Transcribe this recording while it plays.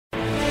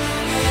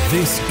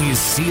This is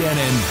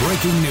CNN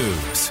Breaking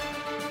News.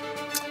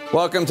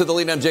 Welcome to the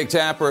lead. I'm Jake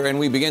Tapper, and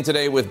we begin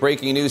today with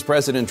breaking news.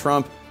 President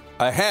Trump,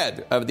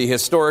 ahead of the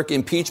historic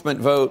impeachment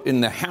vote in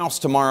the House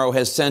tomorrow,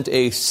 has sent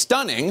a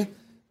stunning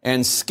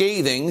and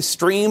scathing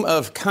stream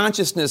of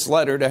consciousness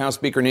letter to House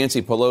Speaker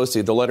Nancy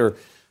Pelosi. The letter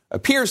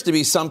appears to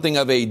be something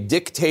of a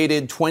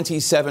dictated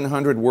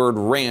 2,700-word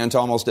rant,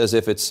 almost as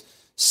if it's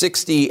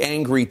 60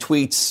 angry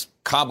tweets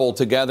cobbled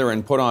together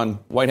and put on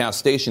White House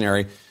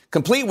stationery,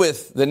 complete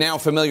with the now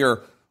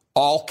familiar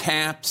all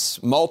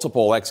caps,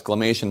 multiple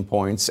exclamation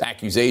points,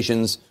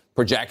 accusations,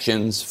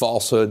 projections,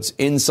 falsehoods,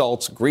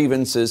 insults,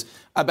 grievances,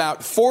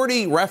 about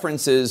 40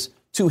 references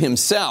to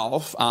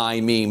himself, I,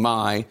 me,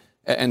 my,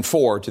 and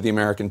for to the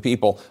American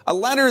people. A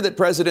letter that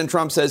President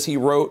Trump says he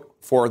wrote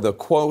for the,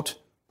 quote,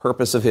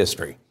 purpose of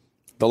history.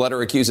 The letter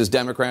accuses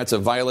Democrats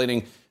of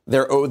violating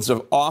their oaths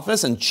of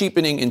office and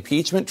cheapening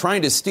impeachment,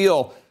 trying to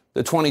steal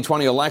the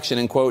 2020 election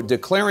and, quote,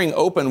 declaring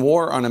open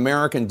war on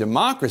American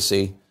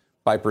democracy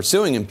by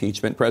pursuing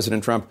impeachment.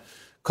 President Trump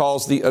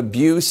calls the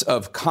abuse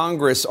of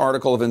Congress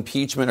article of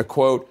impeachment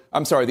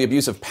the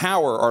abuse of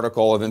power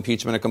article of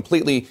impeachment a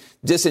completely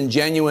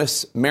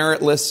disingenuous,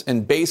 meritless,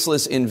 and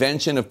baseless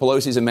invention of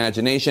Pelosi's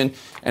imagination.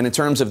 And in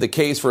terms of the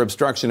case for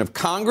obstruction of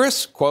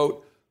Congress,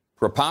 quote,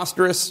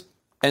 preposterous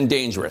and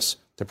dangerous.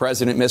 The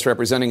president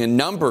misrepresenting a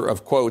number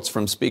of quotes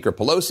from Speaker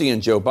Pelosi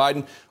and Joe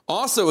Biden,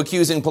 also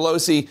accusing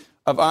Pelosi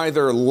of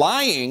either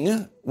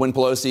lying when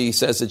Pelosi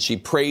says that she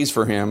prays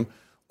for him,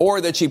 or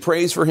that she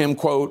prays for him,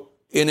 quote,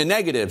 in a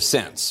negative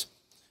sense.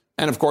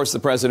 And, of course, the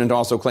president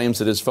also claims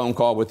that his phone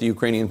call with the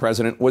Ukrainian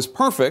president was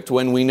perfect,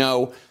 when we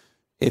know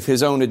if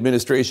his own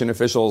administration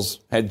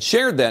officials had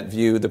shared that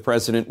view, the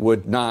president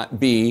would not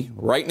be,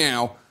 right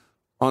now,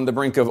 on the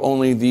brink of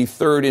only the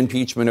third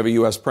impeachment of a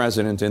U.S.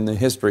 president in the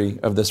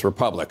history of this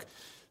republic.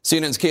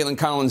 CNN's Caitlin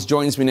Collins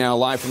joins me now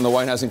live from the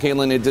White House. And,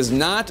 Caitlin, it does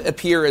not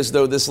appear as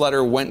though this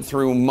letter went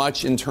through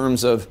much in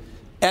terms of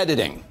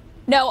editing.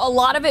 No, a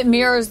lot of it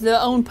mirrors the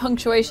own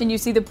punctuation you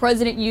see the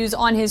president use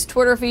on his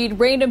Twitter feed,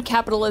 random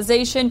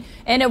capitalization,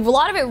 and a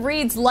lot of it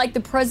reads like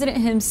the president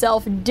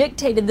himself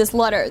dictated this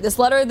letter. This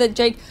letter that,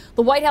 Jake,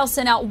 the White House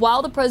sent out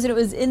while the president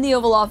was in the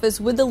Oval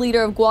Office with the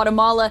leader of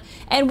Guatemala.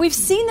 And we've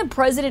seen the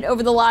president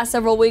over the last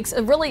several weeks,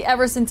 really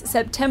ever since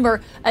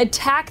September,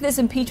 attack this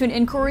impeachment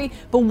inquiry.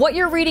 But what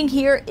you're reading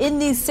here in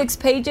these 6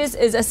 pages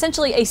is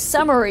essentially a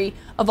summary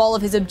of all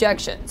of his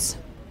objections.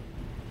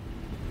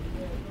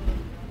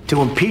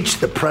 To impeach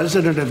the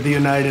president of the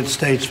United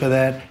States for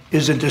that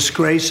is a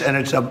disgrace, and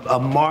it's a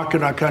mark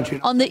in our country.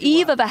 On the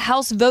eve of a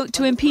House vote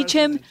to impeach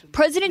him,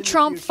 President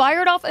Trump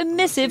fired off a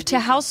missive to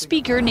House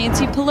Speaker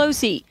Nancy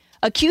Pelosi,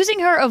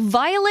 accusing her of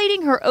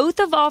violating her oath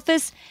of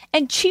office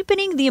and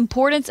cheapening the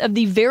importance of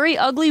the very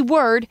ugly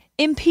word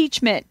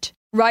impeachment.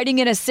 Writing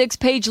in a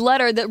 6-page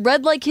letter that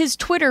read like his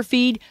Twitter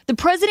feed, the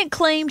president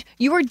claimed,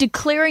 "You are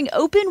declaring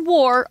open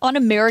war on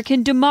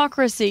American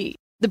democracy."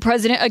 The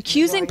president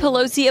accusing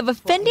Pelosi of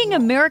offending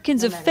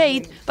Americans of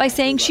faith by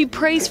saying she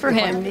prays for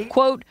him.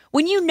 Quote,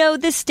 "When you know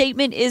this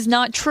statement is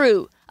not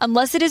true,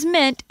 unless it is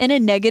meant in a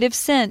negative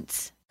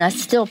sense." I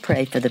still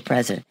pray for the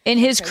president. In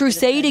his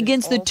crusade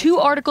against the 2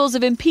 articles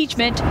of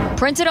impeachment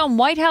printed on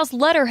White House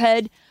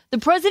letterhead, the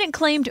president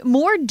claimed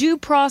more due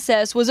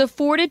process was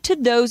afforded to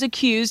those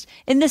accused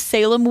in the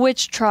Salem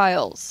witch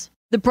trials.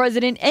 The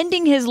president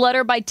ending his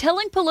letter by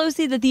telling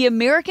Pelosi that the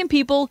American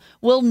people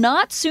will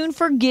not soon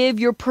forgive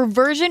your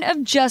perversion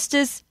of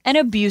justice and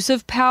abuse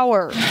of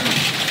power.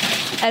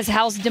 As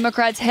House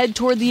Democrats head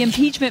toward the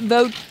impeachment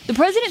vote, the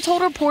president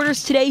told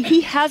reporters today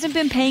he hasn't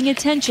been paying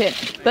attention,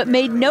 but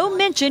made no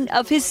mention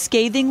of his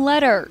scathing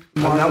letter.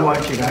 I'm not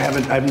watching.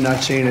 I've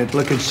not seen it.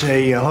 Look, it's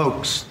a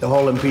hoax. The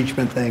whole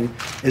impeachment thing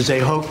is a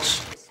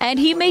hoax. And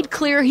he made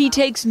clear he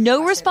takes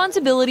no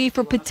responsibility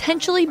for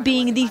potentially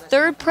being the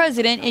 3rd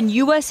president in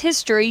U.S.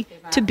 history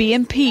to be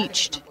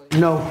impeached.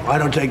 No, I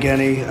don't take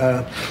any,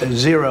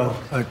 zero,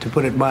 to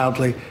put it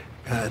mildly.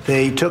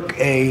 They took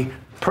a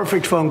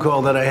perfect phone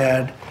call that I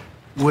had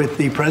with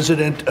the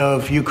president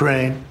of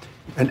Ukraine,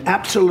 an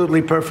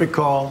absolutely perfect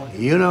call.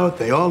 You know it,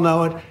 they all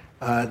know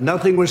it.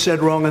 Nothing was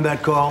said wrong in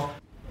that call.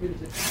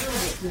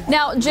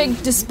 Now,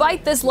 Jake,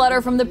 despite this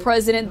letter from the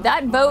president,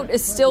 that vote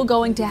is still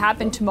going to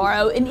happen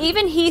tomorrow. And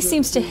even he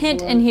seems to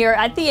hint in here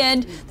at the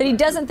end that he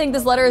doesn't think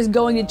this letter is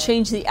going to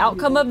change the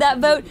outcome of that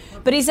vote.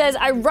 But he says,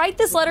 "I write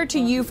this letter to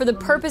you for the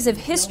purpose of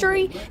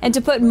history and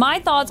to put my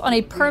thoughts on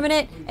a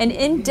permanent and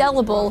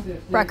indelible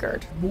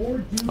record."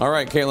 All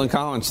right, Caitlin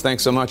Collins,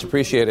 thanks so much.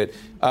 Appreciate it.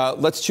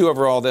 Let's chew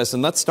over all this.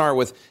 And let's start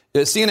with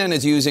CNN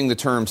is using the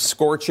term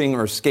scorching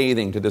or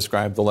scathing to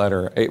describe the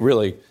letter. It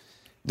really...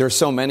 There's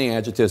so many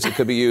adjectives that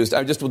could be used.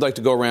 I just would like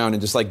to go around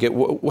and just get,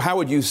 how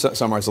would you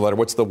summarize the letter?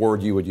 What's the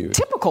word you would use?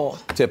 Typical.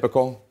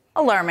 Typical.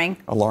 Alarming.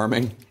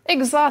 Alarming.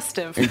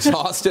 Exhaustive.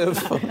 Exhaustive.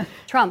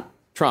 Trump.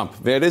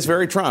 Trump. It is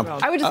very Trump.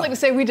 I would just like to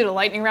say we did a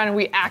lightning round and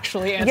we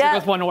actually answered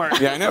with one word.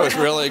 Yeah, I know. It's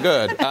really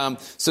good.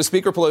 So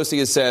Speaker Pelosi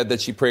has said that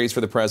she prays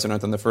for the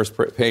president. On the first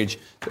page,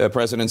 the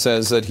president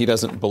says that he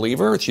doesn't believe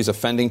her. She's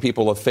offending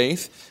people of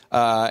faith.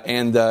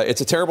 And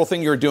it's a terrible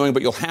thing you're doing,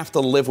 but you'll have to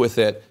live with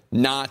it.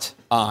 Not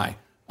I.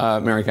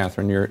 Mary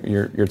Catherine,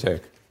 your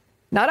take.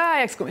 Not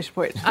I! Exclamation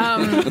point.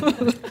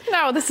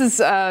 No, this is.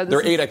 There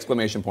are 8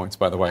 exclamation points,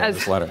 by the way, in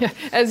this letter. Yeah,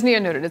 as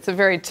Nia noted, it's a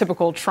very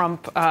typical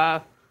Trump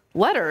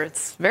letter.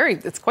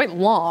 It's quite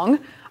long.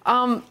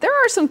 There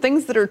are some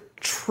things that are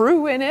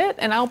true in it,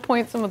 and I'll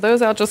point some of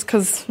those out just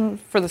because,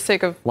 for the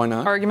sake of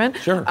argument.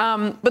 Sure.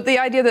 But the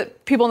idea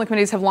that people in the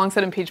committees have long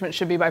said impeachment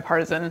should be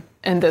bipartisan,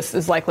 and this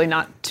is likely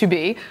not to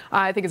be,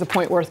 I think is a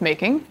point worth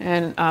making,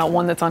 and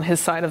one that's on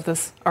his side of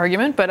this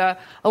argument. But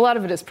a lot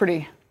of it is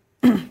pretty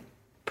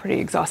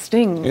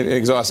exhausting.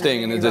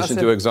 Exhausting, in addition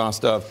to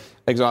exhaustive.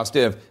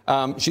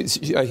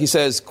 He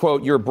says,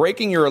 quote, "You're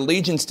breaking your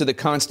allegiance to the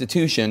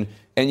Constitution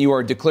and you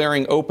are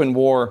declaring open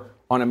war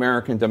on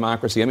American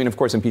democracy." I mean, of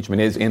course,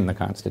 impeachment is in the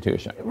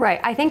Constitution. Right.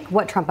 I think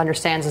what Trump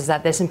understands is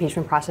that this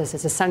impeachment process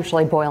is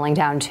essentially boiling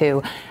down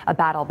to a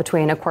battle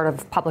between a court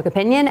of public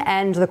opinion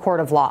and the court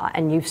of law.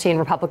 And you've seen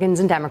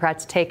Republicans and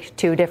Democrats take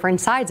 2 different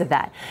sides of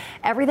that.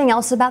 Everything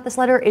else about this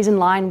letter is in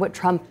line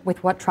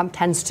with what Trump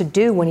tends to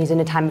do when he's in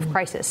a time of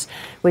crisis,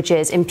 which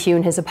is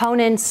impugn his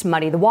opponents,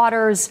 muddy the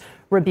waters,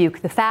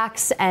 rebuke the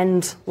facts,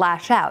 and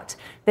lash out.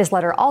 This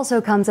letter also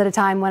comes at a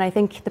time when I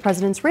think the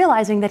president's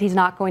realizing that he's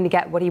not going to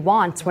get what he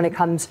wants when it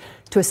comes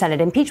to a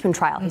Senate impeachment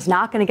trial. He's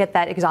not going to get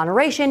that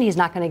exoneration. He's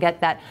not going to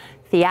get that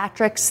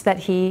theatrics that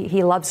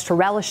he loves to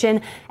relish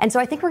in. And so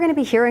I think we're going to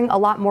be hearing a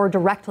lot more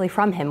directly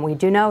from him. We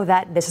do know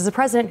that this is a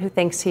president who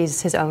thinks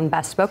he's his own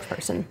best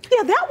spokesperson.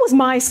 Yeah, that was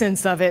my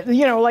sense of it.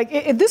 You know, like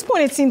at this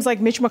point, it seems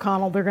like Mitch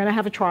McConnell, they're going to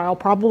have a trial,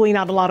 probably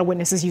not a lot of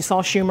witnesses. You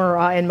saw Schumer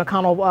and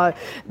McConnell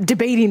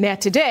debating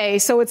that today.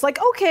 So it's like,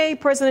 okay,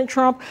 President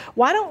Trump,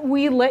 why don't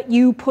we let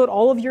you put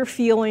all of your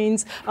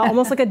feelings,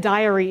 almost like a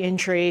diary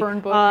entry. Burn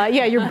book.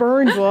 Your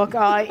burn book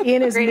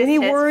in as many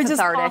words as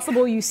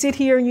possible. You sit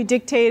here and you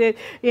dictate it,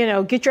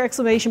 get your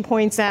exclamation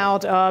points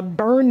out,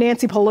 burn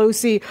Nancy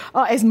Pelosi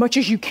as much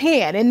as you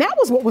can. And that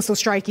was what was so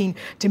striking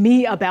to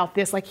me about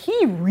this. Like,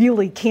 he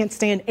really can't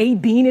stand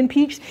being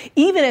impeached,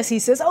 even as he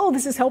says, oh,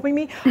 this is helping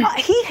me.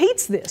 He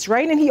hates this,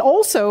 right? And he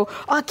also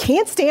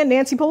can't stand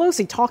Nancy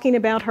Pelosi, talking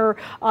about her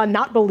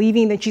not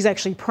believing that she's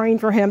actually praying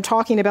for him,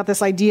 talking about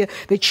this idea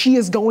that she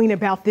is going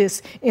about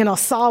this in a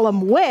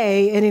solemn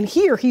way. And in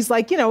here, he's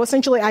like,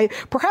 essentially,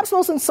 perhaps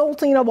most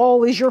insulting of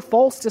all is your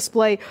false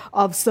display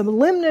of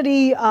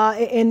solemnity,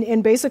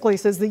 and basically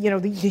says that,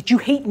 that you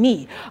hate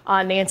me,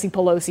 Nancy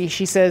Pelosi.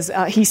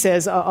 He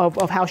says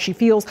of how she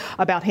feels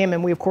about him.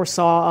 And we, of course,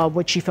 saw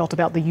what she felt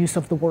about the use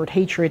of the word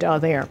hatred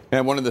there.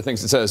 And one of the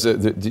things it says,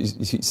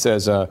 he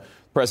says,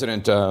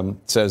 President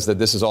says that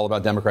this is all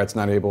about Democrats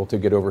not able to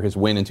get over his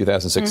win in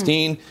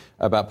 2016.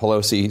 About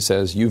Pelosi, he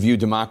says, you view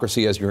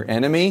democracy as your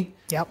enemy.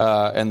 Yep.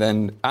 And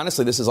then,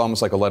 honestly, this is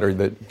almost like a letter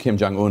that Kim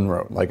Jong-un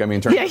wrote. Like, I mean,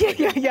 in terms of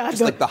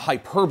just like the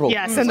hyperbole.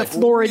 Yes, and the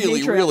florid really,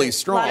 nature. Really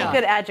strong. A lot of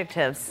good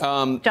adjectives.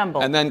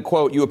 Jumbled. And then,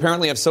 quote, you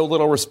apparently have so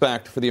little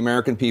respect for the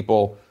American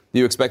people that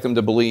you expect them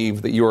to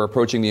believe that you are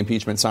approaching the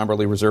impeachment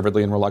somberly,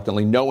 reservedly, and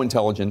reluctantly. No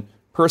intelligent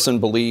person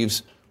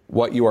believes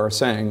what you are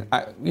saying.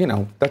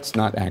 That's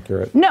not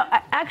accurate. No,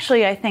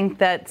 actually, I think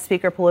that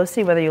Speaker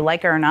Pelosi, whether you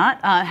like her or not,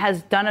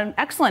 has done an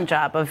excellent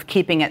job of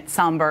keeping it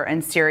somber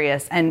and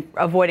serious and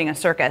avoiding a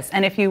circus.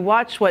 And if you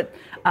watch what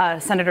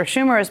Senator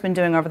Schumer has been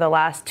doing over the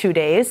last 2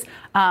 days,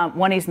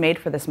 one, he's made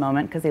for this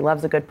moment because he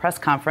loves a good press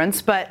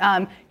conference, but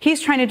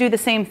he's trying to do the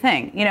same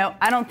thing.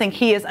 I don't think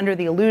he is under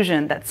the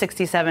illusion that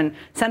 67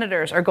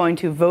 senators are going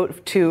to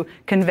vote to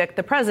convict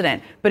the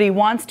president, but he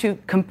wants to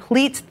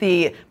complete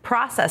the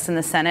process in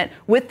the Senate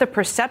with the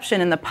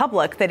perception in the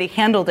public that he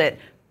handled it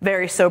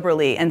very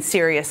soberly and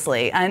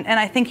seriously. And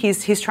I think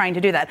he's trying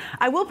to do that.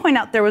 I will point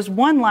out there was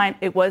one line,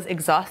 it was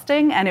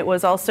exhausting and it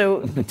was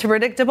also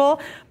predictable,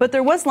 but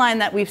there was line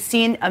that we've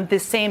seen of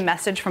this same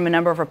message from a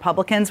number of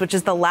Republicans, which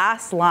is the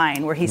last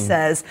line where he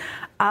says,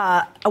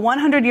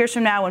 100 years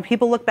from now, when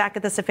people look back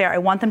at this affair, I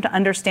want them to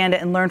understand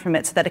it and learn from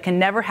it so that it can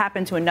never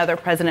happen to another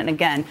president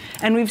again.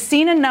 And we've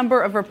seen a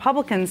number of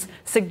Republicans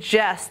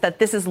suggest that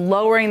this is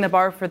lowering the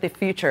bar for the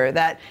future,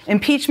 that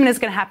impeachment is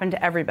going to happen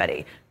to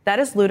everybody. That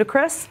is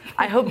ludicrous.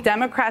 I hope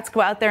Democrats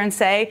go out there and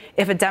say,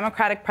 if a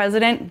Democratic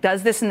president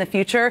does this in the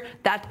future,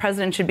 that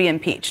president should be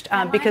impeached,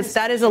 because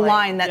that is a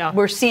line that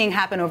we're seeing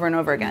happen over and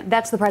over again.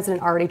 That's the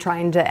president already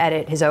trying to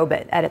edit his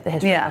obit, edit the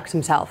history books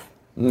himself.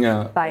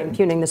 Yeah. By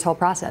impugning this whole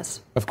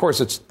process. Of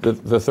course, it's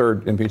the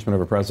third impeachment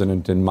of a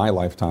president in my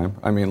lifetime.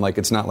 I mean,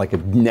 it's not like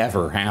it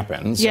never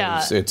happens.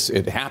 Yeah.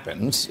 It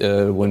happens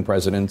when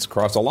presidents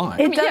cross a line.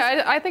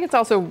 I think it's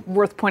also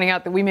worth pointing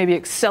out that we may be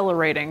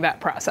accelerating that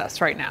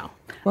process right now.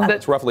 Well,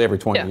 it's roughly every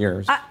 20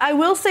 years. I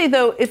will say,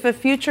 though, if a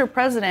future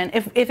president,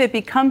 if it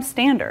becomes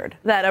standard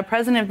that a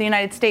president of the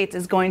United States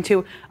is going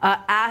to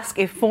ask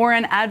a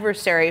foreign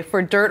adversary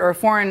for dirt or a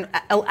foreign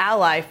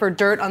ally for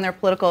dirt on their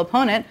political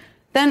opponent,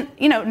 then,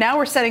 now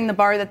we're setting the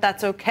bar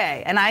that's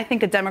okay. And I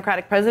think a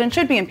Democratic president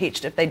should be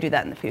impeached if they do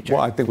that in the future.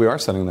 Well, I think we are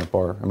setting that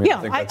bar. I mean,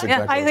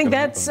 I think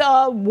that's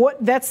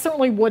that's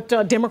certainly what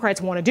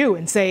Democrats want to do,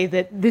 and say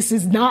that this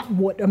is not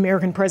what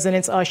American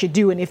presidents should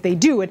do. And if they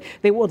do it,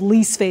 they will at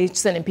least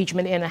face an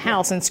impeachment in the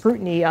House and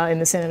scrutiny in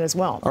the Senate as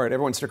well. All right,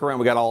 everyone stick around.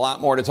 We got a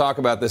lot more to talk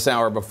about this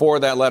hour. Before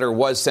that letter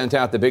was sent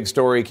out, the big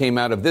story came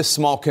out of this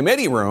small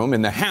committee room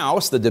in the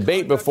House, the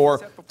debate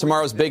before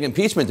tomorrow's big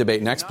impeachment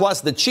debate next,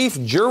 plus the chief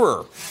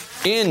juror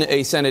in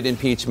a Senate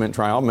impeachment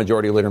trial,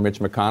 Majority Leader Mitch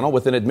McConnell,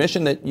 with an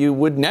admission that you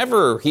would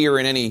never hear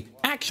in any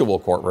actual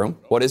courtroom.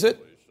 What is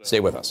it?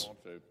 Stay with us.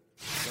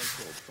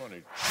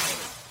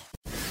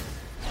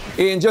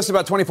 In just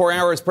about 24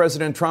 hours,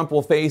 President Trump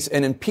will face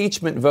an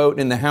impeachment vote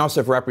in the House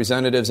of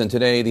Representatives, and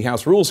today the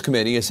House Rules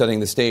Committee is setting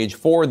the stage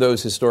for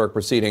those historic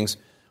proceedings,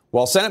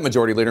 while Senate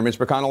Majority Leader Mitch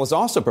McConnell is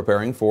also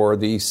preparing for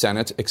the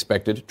Senate's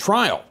expected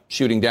trial,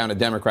 shooting down a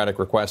Democratic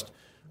request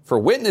for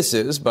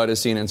witnesses. But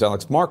as CNN's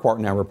Alex Marquardt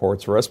now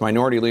reports for us,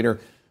 Minority Leader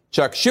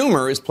Chuck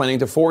Schumer is planning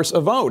to force a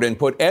vote and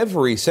put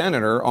every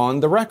senator on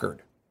the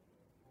record.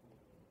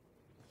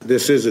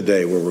 This is a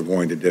day where we're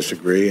going to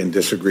disagree, and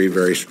disagree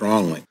very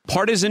strongly.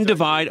 Partisan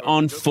divide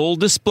on full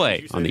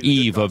display on the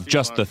eve of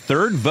just the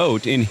third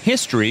vote in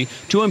history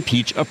to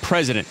impeach a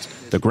president.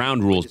 The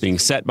ground rules being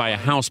set by a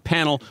House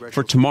panel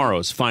for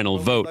tomorrow's final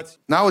vote.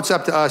 Now it's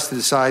up to us to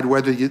decide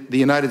whether the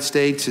United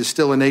States is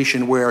still a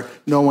nation where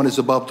no one is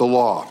above the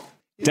law.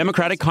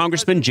 Democratic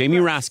Congressman Jamie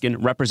Raskin,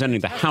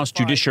 representing the House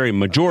Judiciary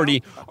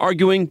Majority,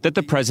 arguing that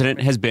the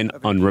president has been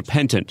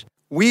unrepentant.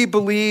 We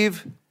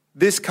believe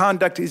this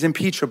conduct is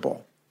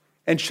impeachable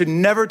and should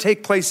never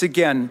take place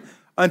again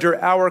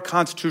under our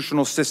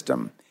constitutional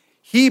system.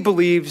 He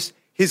believes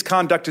his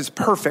conduct is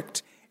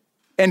perfect,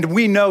 and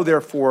we know,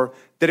 therefore,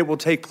 that it will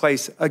take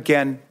place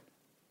again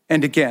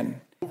and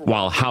again.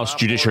 While House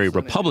Judiciary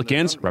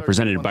Republicans,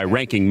 represented by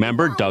Ranking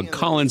Member Doug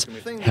Collins,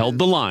 held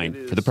the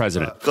line for the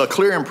president. The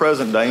clear and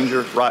present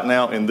danger right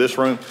now in this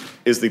room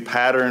is the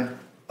pattern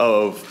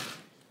of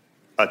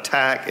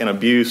attack and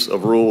abuse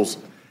of rules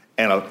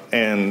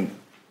and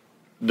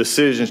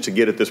decisions to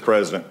get at this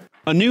president.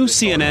 A new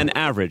CNN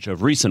average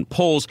of recent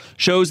polls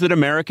shows that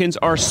Americans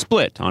are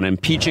split on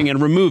impeaching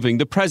and removing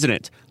the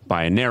president.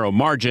 By a narrow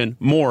margin,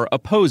 more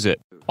oppose it.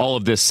 All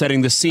of this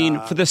setting the scene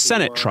for the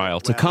Senate trial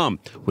to come,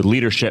 with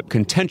leadership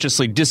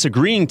contentiously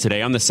disagreeing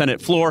today on the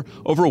Senate floor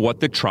over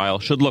what the trial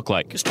should look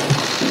like.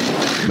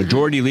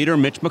 Majority Leader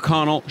Mitch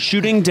McConnell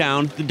shooting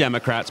down the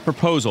Democrats'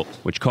 proposal,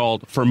 which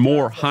called for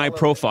more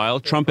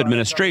high-profile Trump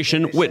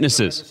administration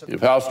witnesses.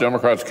 If House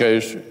Democrats'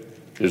 case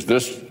is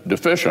this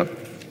deficient,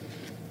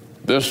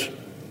 this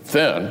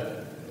thin,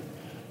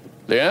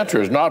 the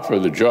answer is not for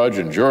the judge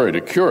and jury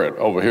to cure it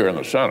over here in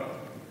the Senate.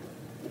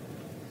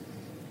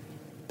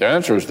 The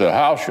answer is the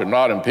House should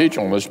not impeach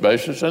on this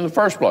basis in the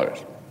first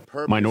place.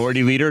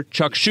 Minority Leader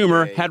Chuck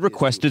Schumer had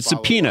requested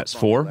subpoenas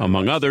for,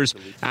 among others,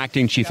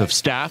 Acting Chief of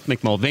Staff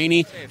Mick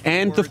Mulvaney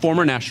and the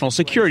former National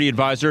Security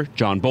Advisor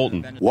John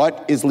Bolton.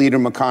 What is Leader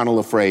McConnell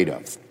afraid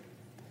of?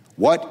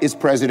 What is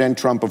President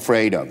Trump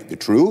afraid of? The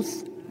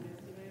truth?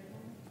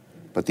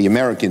 But the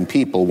American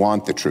people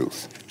want the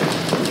truth.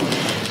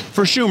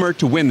 For Schumer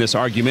to win this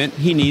argument,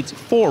 he needs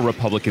 4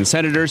 Republican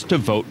senators to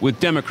vote with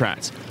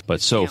Democrats.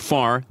 But so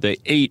far, the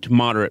 8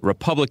 moderate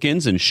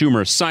Republicans in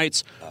Schumer's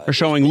sights are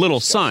showing little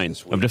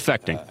signs of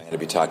defecting. I'm going to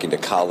be talking to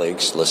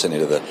colleagues, listening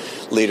to the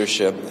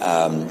leadership,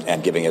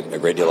 and giving it a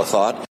great deal of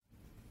thought.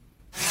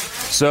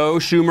 So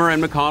Schumer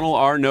and McConnell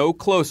are no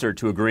closer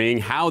to agreeing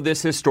how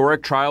this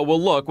historic trial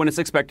will look when it's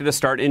expected to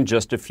start in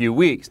just a few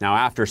weeks. Now,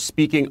 after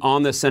speaking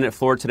on the Senate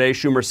floor today,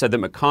 Schumer said that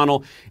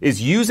McConnell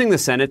is using the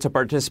Senate to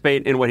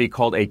participate in what he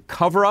called a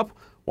cover-up,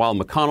 while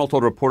McConnell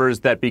told reporters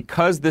that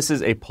because this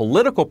is a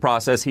political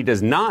process, he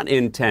does not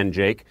intend,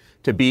 Jake,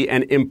 to be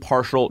an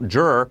impartial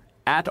juror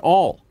at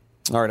all.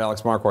 All right,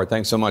 Alex Marquardt,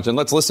 thanks so much. And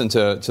let's listen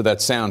to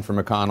that sound from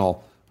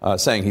McConnell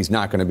saying he's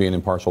not going to be an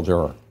impartial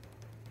juror.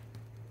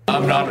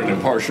 I'm not an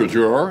impartial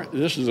juror.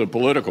 This is a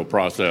political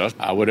process.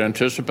 I would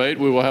anticipate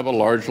we will have a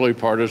largely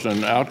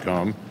partisan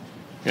outcome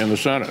in the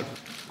Senate.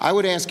 I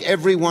would ask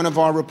every one of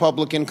our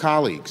Republican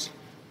colleagues,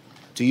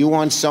 do you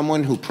want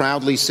someone who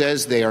proudly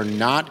says they are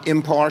not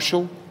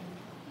impartial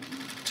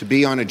to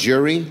be on a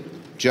jury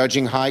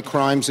judging high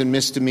crimes and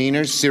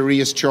misdemeanors,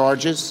 serious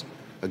charges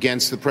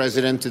against the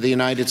President of the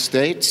United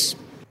States?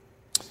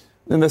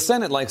 And the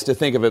Senate likes to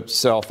think of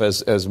itself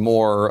as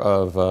more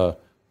of a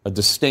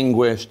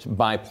distinguished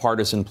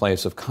bipartisan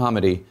place of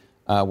comedy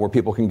where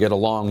people can get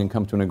along and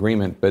come to an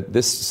agreement. But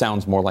this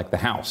sounds more like the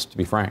House, to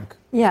be frank.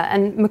 Yeah,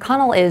 and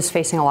McConnell is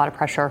facing a lot of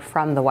pressure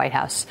from the White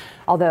House,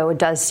 although it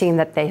does seem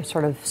that they've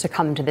sort of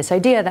succumbed to this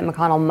idea that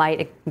McConnell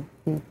might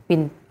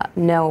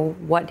know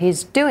what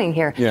he's doing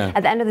here. Yeah.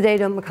 At the end of the day,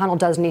 McConnell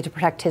does need to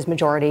protect his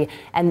majority,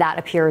 and that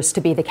appears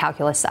to be the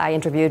calculus. I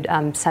interviewed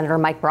Senator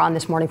Mike Braun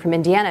this morning from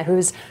Indiana,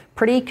 who's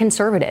pretty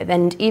conservative,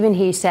 and even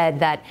he said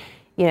that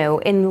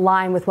in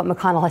line with what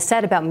McConnell has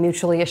said about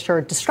mutually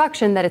assured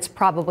destruction, that it's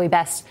probably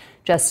best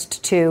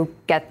just to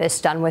get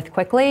this done with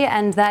quickly,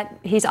 and that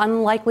he's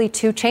unlikely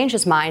to change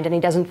his mind, and he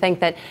doesn't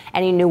think that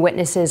any new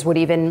witnesses would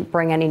even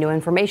bring any new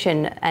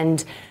information,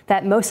 and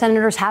that most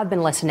senators have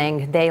been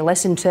listening. They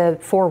listened to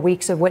 4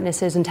 weeks of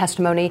witnesses and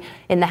testimony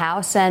in the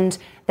House, and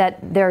that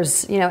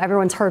there's,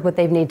 everyone's heard what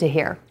they need to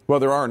hear. Well,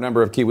 there are a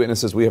number of key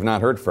witnesses we have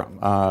not heard from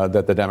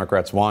that the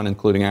Democrats want,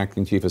 including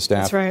Acting Chief of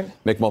Staff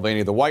Mick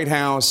Mulvaney of the White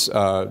House,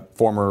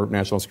 former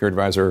National Security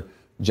Advisor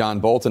John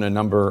Bolton, and a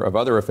number of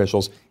other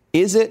officials.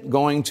 Is it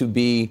going to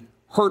be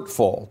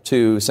hurtful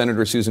to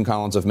Senator Susan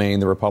Collins of Maine,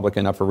 the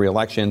Republican up for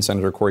re-election,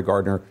 Senator Cory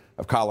Gardner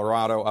of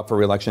Colorado up for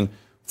re-election,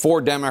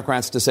 for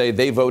Democrats to say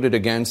they voted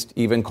against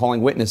even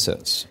calling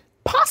witnesses?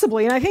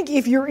 Possibly. And I think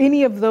if you're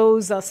any of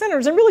those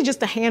senators, and really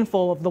just a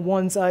handful of the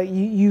ones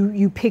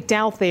you picked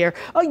out there,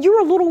 you're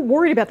a little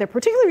worried about that,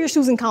 particularly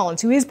Susan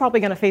Collins, who is probably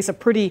going to face a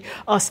pretty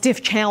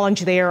stiff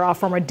challenge there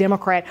from a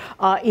Democrat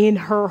in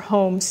her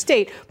home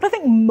state. But I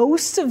think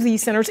most of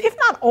these senators, if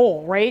not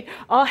all,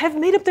 have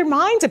made up their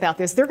minds about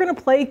this. They're going to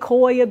play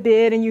coy a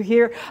bit. And you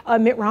hear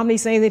Mitt Romney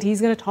saying that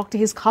he's going to talk to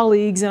his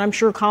colleagues. And I'm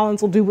sure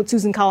Collins will do what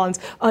Susan Collins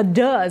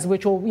does,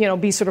 which will,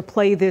 be sort of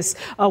play this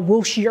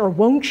will she or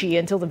won't she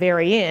until the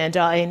very end.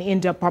 And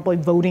end up probably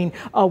voting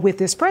with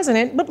this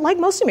president. But like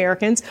most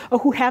Americans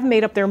who have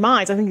made up their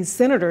minds, I think these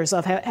senators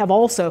have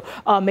also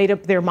made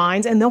up their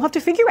minds, and they'll have to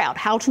figure out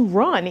how to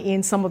run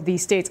in some of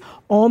these states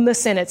on the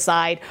Senate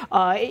side.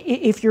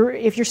 If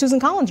you're Susan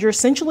Collins, you're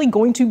essentially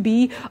going to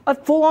be a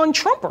full-on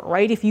Trumper,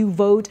 right? If you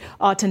vote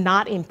to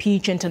not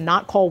impeach and to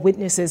not call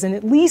witnesses, and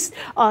at least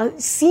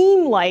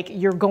seem like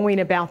you're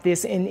going about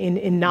this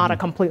in not a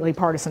completely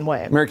partisan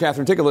way. Mary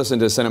Catherine, take a listen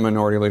to Senate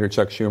Minority Leader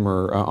Chuck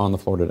Schumer on the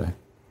floor today.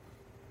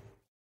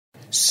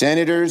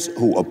 Senators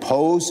who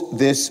oppose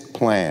this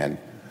plan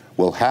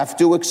will have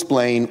to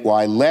explain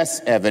why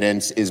less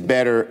evidence is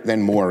better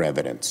than more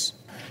evidence.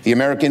 The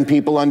American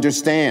people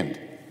understand.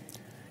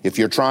 If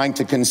you're trying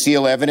to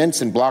conceal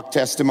evidence and block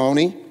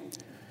testimony,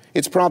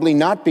 it's probably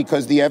not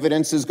because the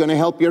evidence is going to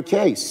help your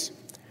case.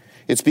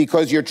 It's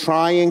because you're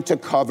trying to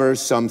cover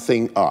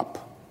something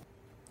up.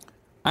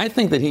 I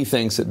think that he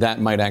thinks that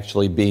might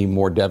actually be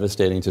more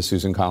devastating to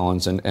Susan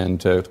Collins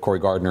and to Cory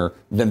Gardner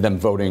than them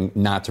voting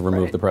not to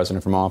remove the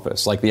president from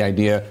office. Like the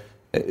idea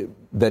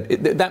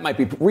that might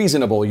be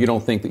reasonable. You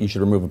don't think that you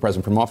should remove the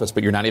president from office,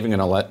 but you're not even going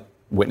to let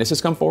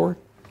witnesses come forward?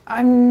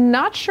 I'm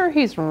not sure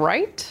he's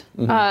right.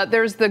 Mm-hmm.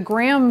 There's the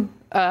Graham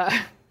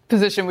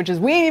position, which is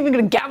we ain't even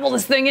going to gavel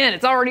this thing in.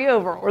 It's already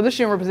over. Or the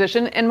Schumer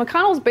position. And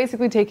McConnell's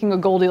basically taking a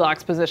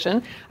Goldilocks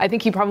position. I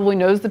think he probably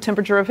knows the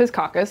temperature of his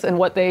caucus and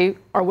what they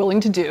are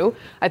willing to do.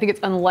 I think it's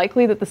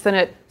unlikely that the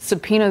Senate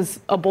subpoenas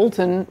a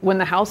Bolton when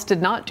the House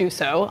did not do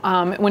so.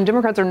 When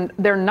Democrats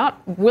they're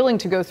not willing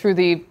to go through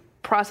the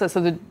process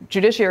of the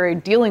judiciary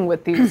dealing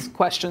with these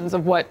questions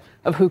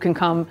of who can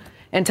come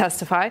and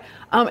testify.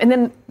 And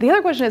then the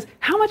other question is,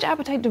 how much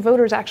appetite do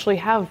voters actually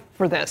have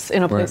for this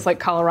in a place like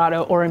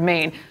Colorado or in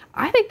Maine?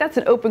 I think that's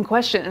an open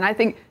question. And I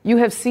think you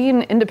have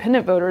seen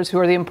independent voters, who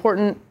are the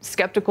important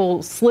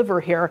skeptical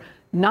sliver here,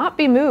 not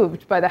be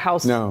moved by the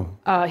House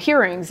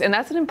hearings. And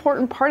that's an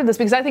important part of this,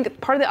 because I think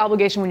part of the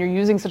obligation when you're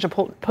using such a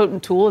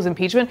potent tool as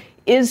impeachment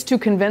is to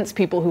convince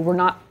people who were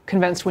not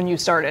convinced when you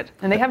started.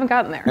 And they haven't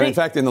gotten there. And in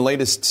fact, in the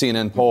latest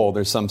CNN poll,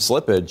 there's some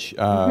slippage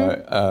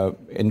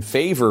in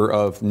favor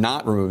of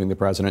not removing the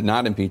president,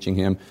 not impeaching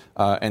him,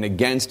 and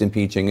against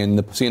impeaching. In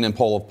the CNN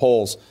poll of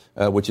polls,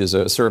 which is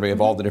a survey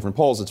of all the different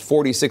polls, it's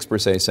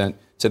 46%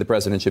 say the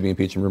president should be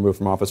impeached and removed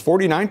from office.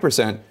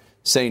 49%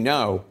 say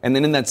no. And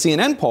then in that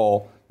CNN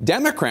poll,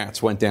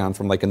 Democrats went down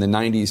from in the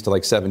 90s to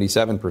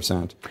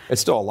 77%. It's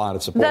still a lot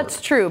of support.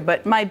 That's true,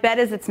 but my bet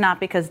is it's not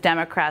because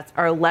Democrats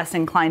are less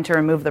inclined to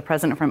remove the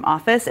president from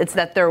office. It's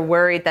that they're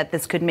worried that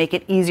this could make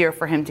it easier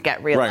for him to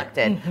get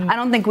reelected. Right. Mm-hmm. I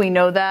don't think we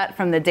know that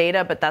from the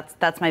data, but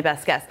that's my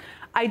best guess.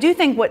 I do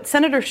think what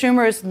Senator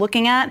Schumer is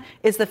looking at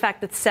is the fact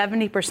that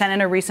 70%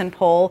 in a recent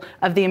poll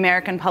of the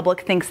American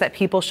public thinks that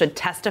people should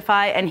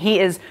testify, and he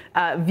is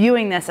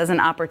viewing this as an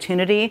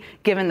opportunity,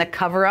 given the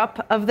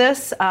cover-up of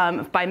this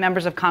by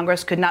members of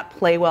Congress could not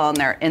play well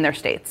in their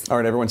states. All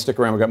right, everyone, stick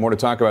around. We've got more to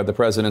talk about. The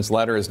president's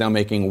letter is now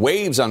making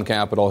waves on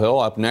Capitol Hill.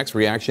 Up next,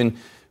 reaction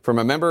from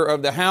a member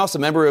of the House, a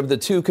member of the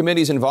two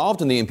committees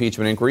involved in the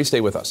impeachment inquiry.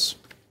 Stay with us.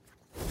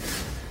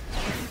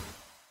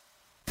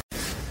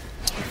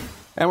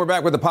 And we're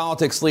back with the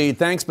politics lead.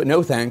 Thanks, but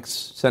no thanks.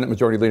 Senate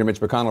Majority Leader Mitch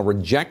McConnell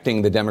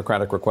rejecting the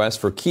Democratic request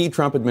for key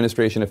Trump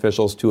administration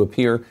officials to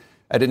appear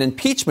at an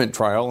impeachment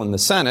trial in the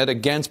Senate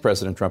against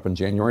President Trump in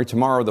January.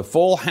 Tomorrow, the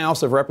full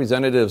House of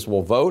Representatives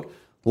will vote,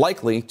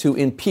 likely to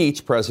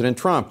impeach President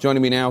Trump.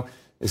 Joining me now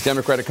is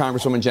Democratic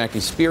Congresswoman Jackie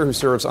Speier, who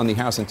serves on the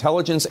House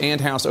Intelligence and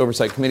House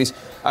Oversight Committees.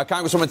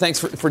 Congresswoman, thanks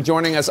for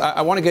joining us.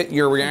 I want to get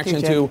your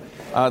reaction to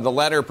the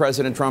letter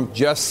President Trump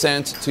just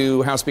sent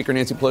to House Speaker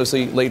Nancy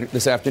Pelosi later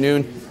this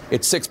afternoon.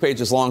 It's 6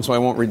 pages long, so I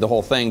won't read the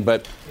whole thing.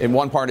 But in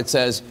one part, it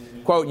says,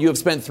 quote, "You have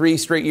spent 3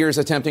 straight years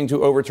attempting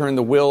to overturn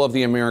the will of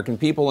the American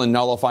people and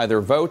nullify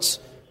their votes.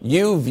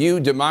 You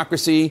view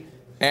democracy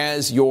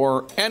as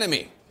your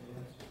enemy,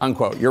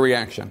 unquote. Your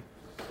reaction?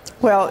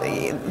 Well,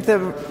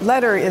 the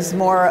letter is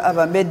more of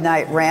a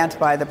midnight rant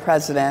by the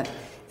president.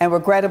 And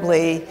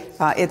regrettably,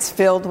 it's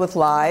filled with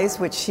lies,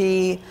 which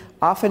he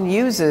often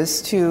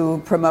uses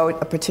to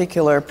promote a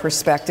particular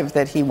perspective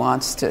that he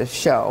wants to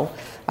show.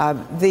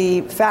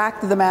 The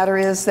fact of the matter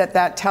is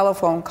that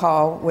telephone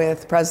call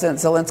with President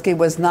Zelensky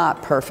was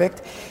not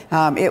perfect.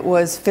 It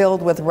was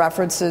filled with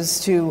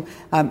references to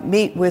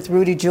meet with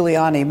Rudy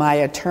Giuliani, my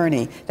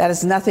attorney. That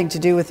has nothing to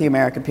do with the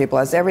American people.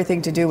 It has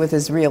everything to do with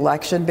his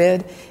reelection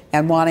bid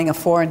and wanting a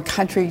foreign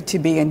country to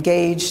be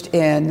engaged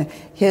in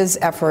his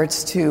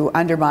efforts to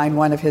undermine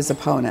one of his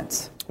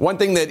opponents. One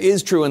thing that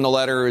is true in the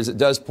letter is it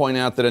does point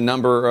out that a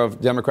number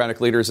of Democratic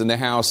leaders in the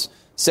House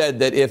said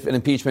that if an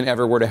impeachment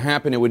ever were to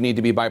happen, it would need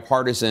to be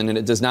bipartisan, and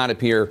it does not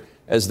appear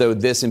as though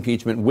this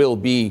impeachment will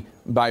be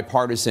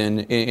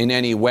bipartisan in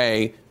any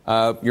way.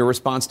 Your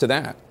response to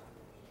that?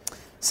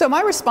 So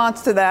my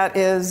response to that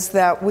is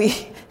that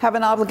we have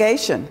an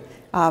obligation.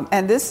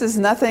 And this is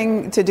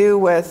nothing to do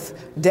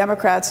with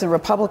Democrats and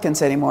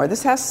Republicans anymore.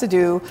 This has to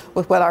do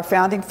with what our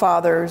founding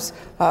fathers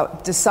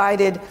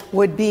decided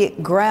would be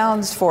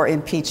grounds for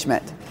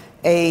impeachment: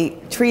 a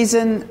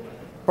treason,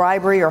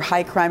 bribery, or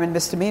high crime and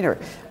misdemeanor.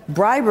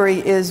 Bribery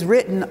is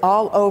written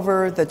all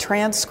over the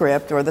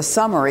transcript or the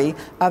summary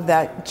of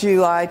that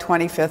July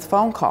 25th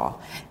phone call.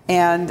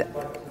 And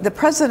the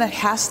president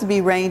has to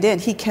be reined in.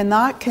 He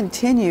cannot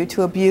continue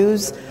to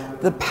abuse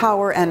the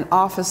power and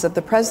office of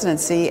the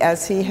presidency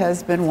as he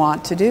has been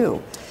wont to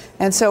do.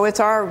 And so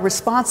it's our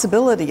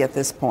responsibility at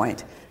this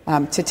point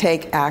to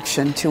take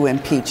action to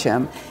impeach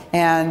him.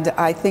 And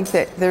I think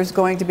that there's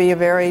going to be a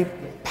very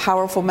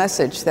powerful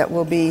message that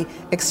will be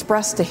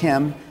expressed to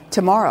him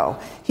tomorrow.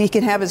 He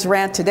can have his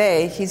rant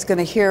today. He's going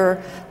to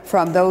hear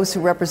from those who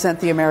represent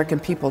the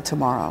American people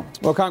tomorrow.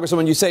 Well,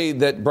 Congresswoman, you say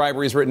that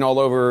bribery is written all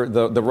over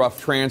the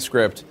rough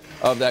transcript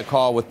of that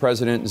call with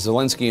President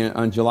Zelensky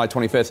on July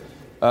 25th.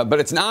 But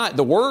it's not,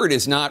 the word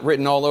is not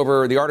written all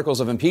over the articles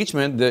of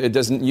impeachment. It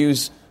doesn't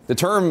use the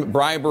term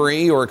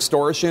bribery or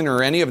extortion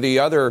or any of the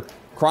other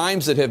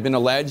crimes that have been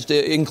alleged,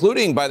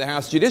 including by the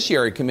House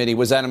Judiciary Committee.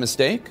 Was that a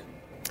mistake?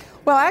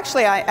 Well,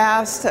 actually, I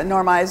asked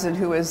Norm Eisen,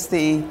 who is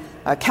the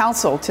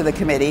counsel to the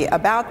committee,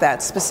 about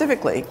that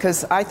specifically,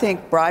 because I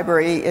think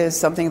bribery is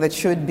something that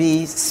should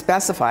be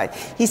specified.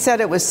 He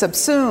said it was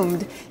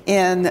subsumed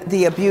in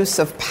the abuse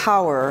of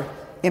power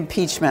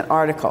impeachment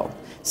article.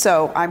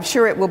 So I'm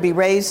sure it will be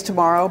raised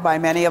tomorrow by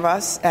many of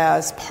us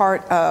as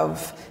part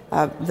of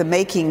the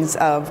makings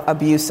of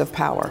abuse of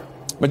power.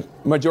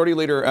 Majority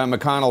Leader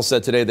McConnell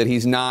said today that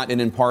he's not an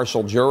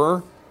impartial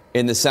juror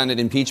in the Senate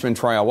impeachment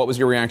trial. What was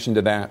your reaction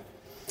to that?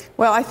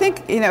 Well, I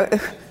think,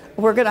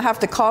 we're going to have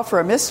to call for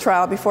a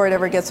mistrial before it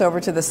ever gets over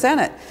to the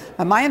Senate.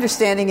 My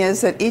understanding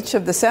is that each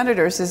of the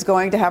senators is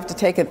going to have to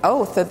take an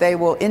oath that they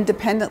will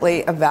independently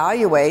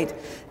evaluate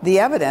the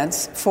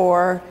evidence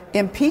for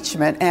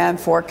impeachment and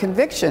for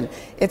conviction.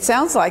 It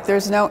sounds like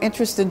there's no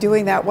interest in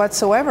doing that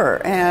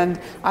whatsoever, and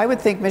I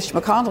would think Mitch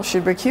McConnell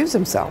should recuse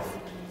himself.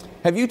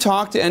 Have you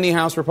talked to any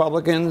House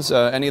Republicans,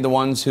 any of the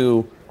ones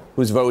whose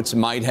votes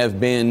might have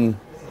been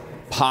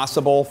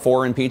possible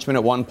for impeachment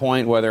at one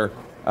point, whether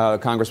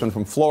Congressman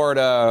from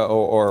Florida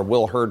or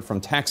Will Hurd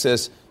from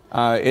Texas?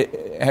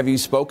 Have you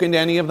spoken to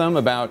any of them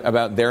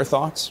about their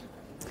thoughts?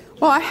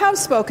 Well, I have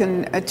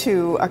spoken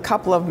to a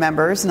couple of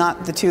members,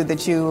 not the two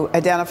that you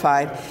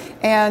identified.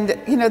 And,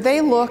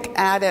 they look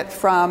at it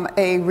from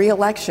a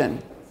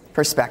reelection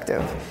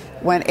perspective.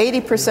 When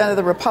 80% of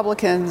the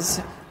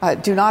Republicans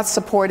do not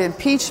support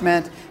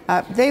impeachment,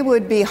 they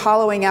would be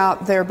hollowing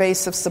out their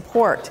base of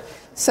support.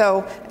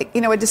 So,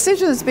 a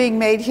decision is being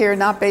made here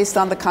not based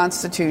on the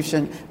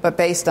Constitution, but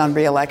based on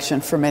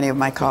reelection for many of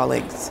my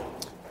colleagues.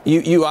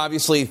 You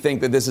obviously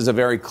think that this is a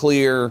very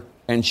clear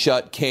and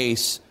shut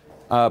case.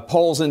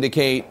 Polls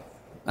indicate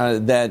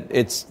that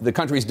the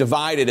country's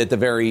divided at the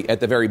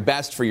very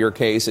best for your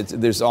case.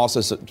 There's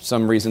also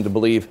some reason to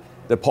believe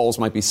that polls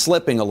might be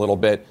slipping a little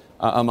bit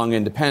among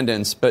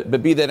independents.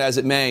 But be that as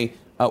it may,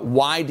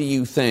 why do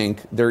you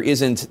think there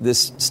isn't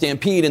this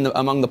stampede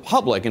among the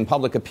public and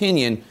public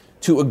opinion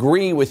to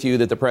agree with you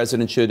that the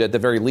president should at the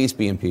very least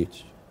be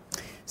impeached?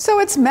 So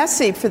it's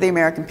messy for the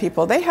American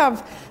people. They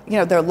have,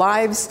 their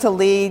lives to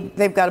lead.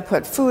 They've got to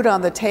put food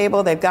on the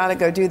table. They've got to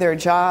go do their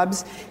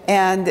jobs.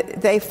 And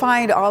they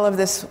find all of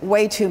this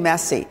way too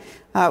messy.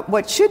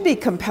 What should be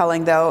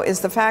compelling, though,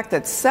 is the fact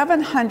that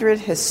 700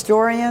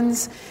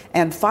 historians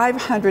and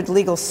 500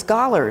 legal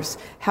scholars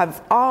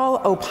have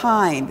all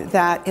opined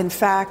that, in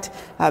fact,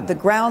 the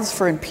grounds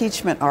for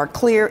impeachment are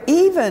clear,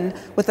 even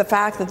with the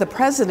fact that the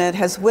president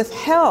has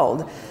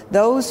withheld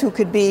those who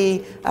could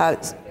be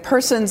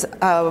persons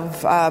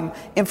of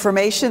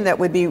information that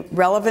would be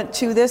relevant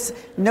to this.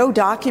 No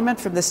document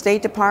from the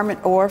State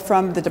Department or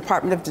from the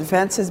Department of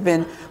Defense has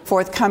been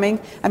forthcoming.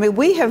 I mean,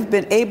 we have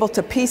been able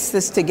to piece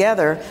this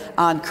together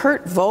on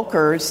Kurt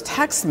Volker's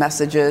text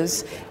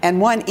messages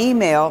and one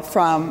email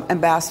from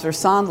Ambassador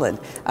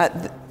Sondland.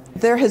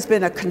 there has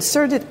been a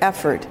concerted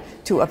effort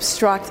to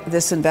obstruct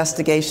this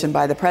investigation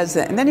by the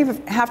president. And then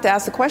you have to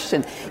ask the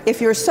question, if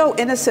you're so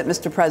innocent,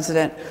 Mr.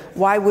 President,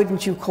 why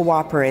wouldn't you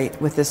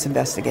cooperate with this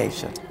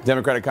investigation?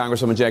 Democratic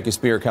Congresswoman Jackie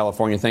Speier,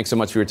 California, thanks so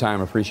much for your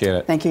time. I appreciate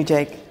it. Thank you,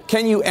 Jake.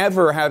 Can you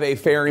ever have a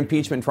fair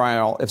impeachment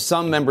trial if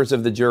some members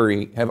of the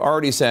jury have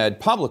already said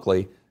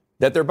publicly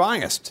that they're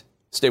biased?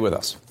 Stay with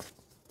us.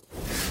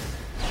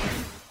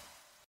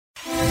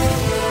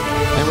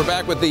 And we're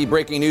back with the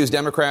breaking news.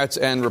 Democrats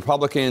and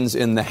Republicans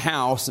in the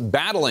House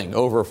battling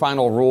over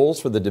final rules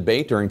for the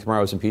debate during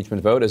tomorrow's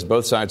impeachment vote, as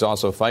both sides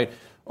also fight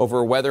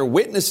over whether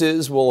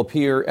witnesses will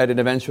appear at an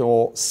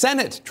eventual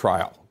Senate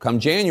trial come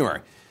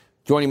January.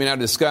 Joining me now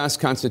to discuss,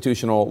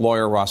 constitutional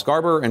lawyer Ross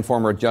Garber and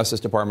former Justice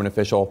Department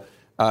official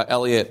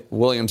Elliot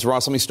Williams.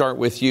 Ross, let me start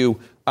with you.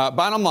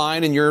 Bottom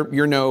line, and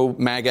you're no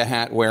MAGA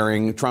hat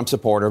wearing Trump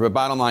supporter, but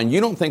bottom line, you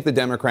don't think the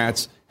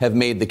Democrats have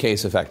made the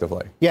case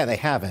effectively? Yeah, they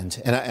haven't.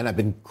 And I've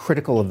been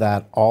critical of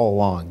that all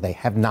along. They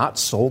have not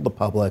sold the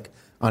public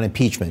on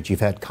impeachment. You've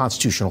had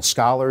constitutional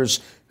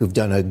scholars who've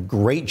done a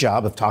great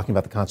job of talking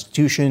about the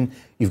Constitution.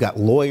 You've got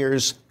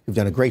lawyers who've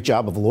done a great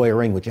job of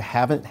lawyering. What you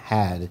haven't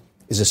had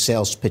is a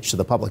sales pitch to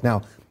the public.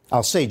 Now,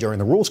 I'll say during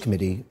the Rules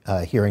Committee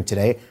hearing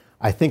today,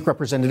 I think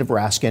Representative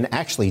Raskin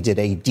actually did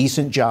a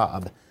decent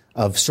job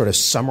of sort of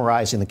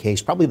summarizing the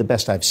case, probably the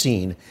best I've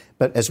seen.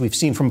 But as we've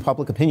seen from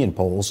public opinion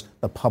polls,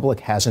 the public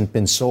hasn't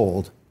been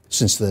sold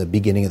since the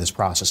beginning of this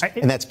process.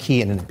 And that's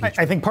key in an impeachment.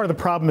 I think part of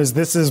the problem is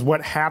this is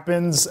what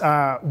happens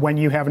when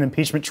you have an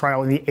impeachment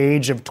trial in the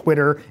age of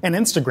Twitter and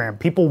Instagram.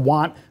 People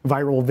want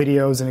viral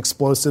videos and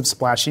explosive,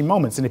 splashy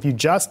moments. And if you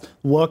just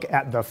look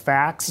at the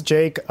facts,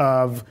 Jake,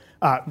 of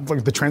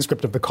like the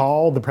transcript of the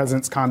call, the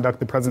president's conduct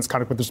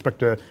with respect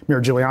to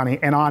Mayor Giuliani,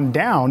 and on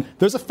down,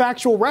 there's a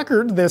factual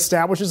record that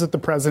establishes that the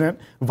president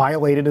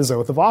violated his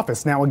oath of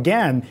office. Now,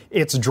 again,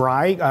 it's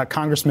dry.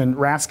 Congressman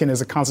Raskin is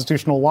a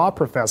constitutional law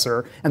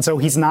professor, and so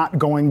he's not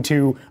going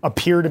to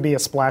appear to be a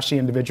splashy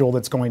individual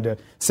that's going to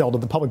sell to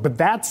the public. But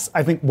that's,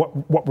 I think,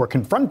 what we're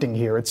confronting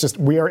here. It's just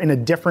we are in a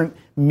different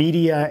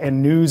media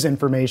and news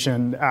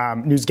information,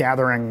 news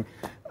gathering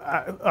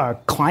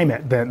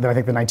climate than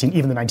I think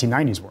even the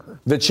 1990s were.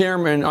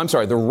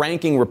 The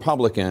ranking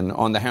Republican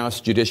on the House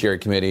Judiciary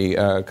Committee,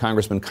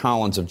 Congressman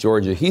Collins of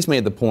Georgia, he's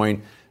made the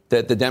point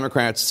that the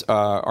Democrats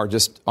are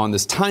just on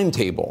this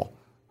timetable,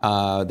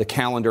 the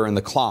calendar and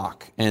the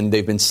clock, and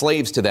they've been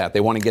slaves to that.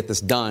 They want to get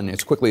this done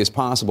as quickly as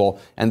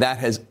possible, and that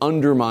has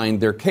undermined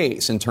their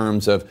case in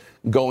terms of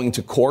going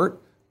to court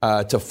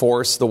to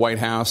force the White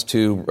House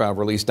to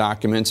release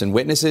documents and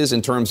witnesses,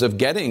 in terms of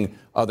getting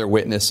other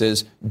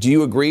witnesses. Do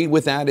you agree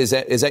with that? Is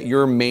that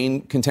your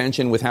main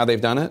contention with how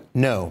they've done it?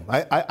 No.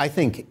 I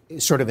think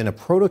sort of in a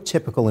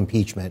prototypical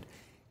impeachment,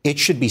 it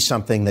should be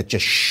something that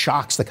just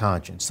shocks the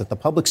conscience, that the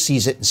public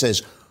sees it and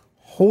says,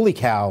 holy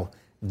cow,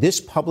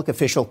 this public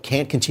official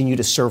can't continue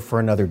to serve for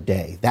another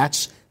day.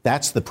 That's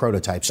the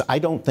prototype. So I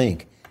don't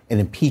think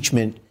an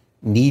impeachment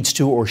needs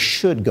to or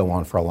should go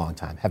on for a long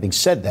time. Having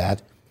said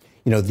that,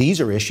 these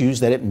are issues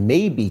that it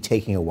may be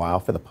taking a while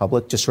for the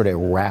public to sort of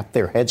wrap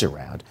their heads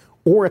around,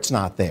 or it's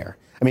not there.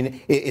 I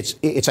mean,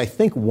 it's I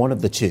think, one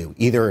of the two.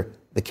 Either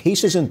the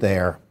case isn't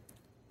there,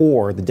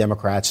 or the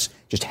Democrats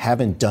just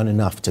haven't done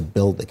enough to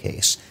build the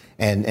case.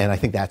 And I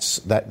think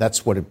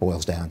that's what it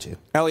boils down to.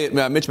 Elliot,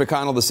 Mitch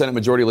McConnell, the Senate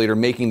Majority Leader,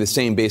 making the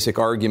same basic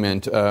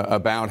argument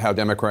about how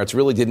Democrats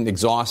really didn't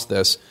exhaust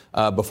this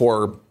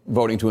before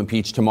voting to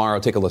impeach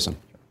tomorrow. Take a listen.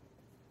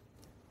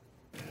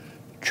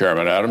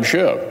 Chairman Adam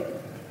Schiff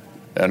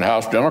and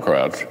House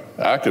Democrats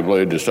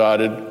actively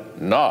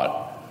decided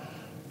not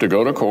to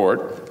go to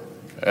court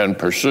and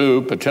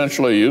pursue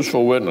potentially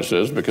useful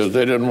witnesses because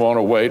they didn't want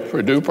to wait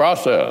for due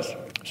process.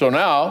 So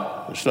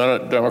now the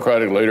Senate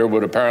Democratic leader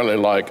would apparently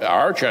like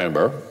our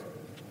chamber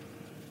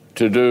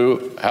to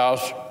do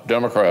House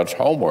Democrats'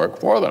 homework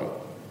for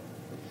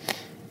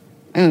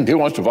them. He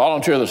wants to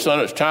volunteer the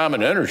Senate's time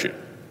and energy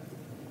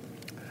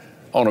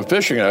on a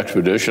fishing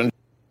expedition.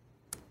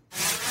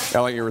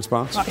 Elliot, your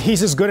response?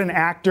 He's as good an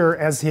actor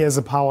as he is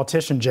a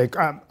politician, Jake.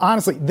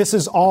 Honestly, this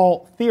is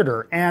all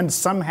theater, and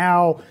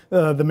somehow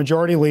the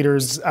majority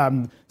leader's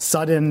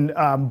sudden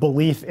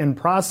belief in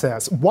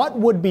process. What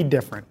would be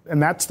different?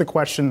 And that's the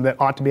question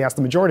that ought to be asked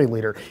the majority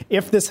leader.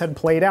 If this had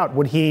played out,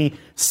 would he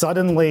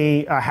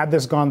suddenly, had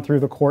this gone through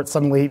the court,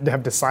 suddenly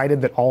have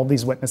decided that all of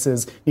these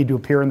witnesses need to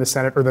appear in the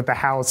Senate, or that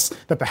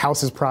the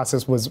House's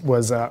process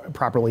was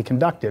properly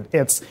conducted?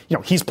 It's,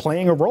 he's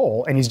playing a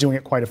role, and he's doing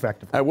it quite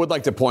effectively. I would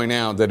like to point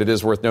out that it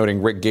is worth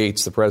noting Rick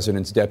Gates, the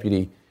president's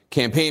deputy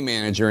campaign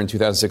manager in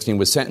 2016,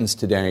 was sentenced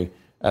today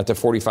to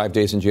 45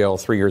 days in jail,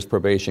 3 years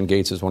probation.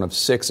 Gates is one of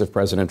 6 of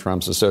President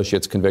Trump's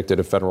associates convicted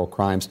of federal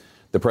crimes.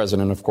 The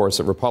president, of course,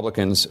 that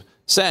Republicans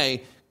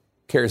say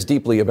cares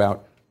deeply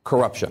about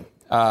corruption.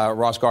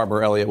 Ross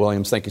Garber, Elliot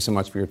Williams, thank you so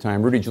much for your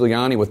time. Rudy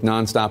Giuliani with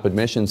nonstop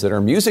admissions that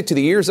are music to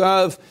the ears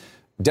of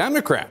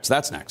Democrats.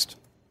 That's next.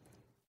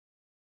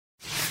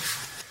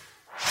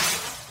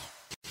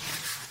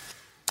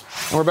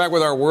 And we're back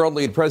with our world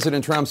lead.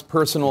 President Trump's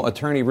personal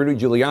attorney, Rudy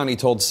Giuliani,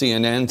 told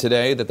CNN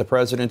today that the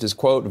president is,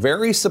 quote,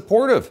 very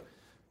supportive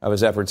of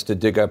his efforts to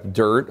dig up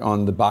dirt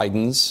on the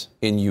Bidens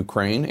in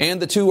Ukraine.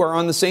 And the two are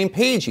on the same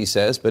page, he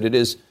says. But it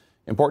is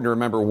important to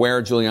remember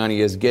where Giuliani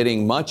is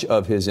getting much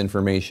of his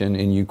information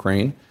in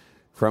Ukraine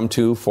from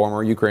two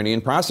former Ukrainian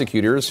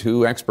prosecutors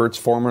who experts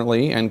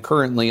formerly and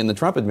currently in the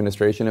Trump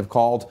administration have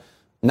called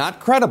not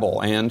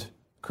credible and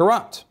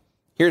corrupt.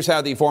 Here's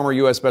how the former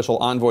U.S. Special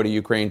Envoy to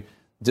Ukraine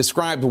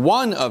described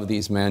one of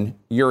these men,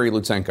 Yuri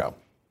Lutsenko.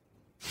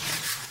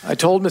 I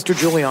told Mr.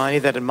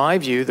 Giuliani that, in my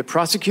view, the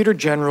prosecutor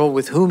general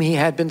with whom he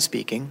had been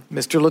speaking,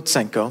 Mr.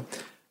 Lutsenko,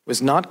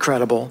 was not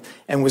credible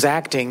and was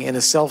acting in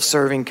a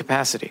self-serving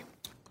capacity.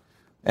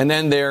 And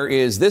then there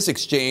is this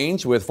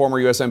exchange with former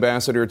U.S.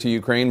 Ambassador to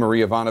Ukraine,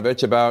 Marie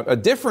Yovanovitch, about a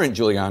different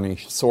Giuliani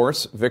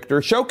source, Viktor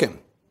Shokin.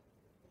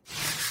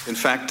 In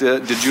fact,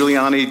 did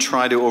Giuliani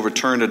try to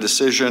overturn a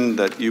decision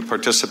that you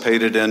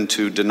participated in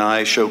to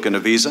deny Shokin a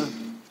visa?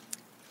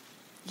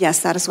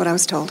 Yes, that is what I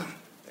was told.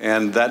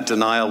 And that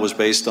denial was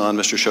based on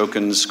Mr.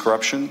 Shokin's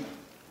corruption?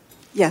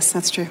 Yes,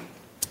 that's true.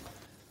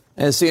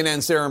 As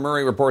CNN's Sarah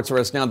Murray reports for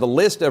us now, the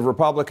list of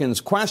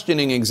Republicans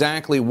questioning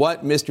exactly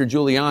what Mr.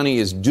 Giuliani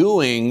is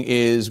doing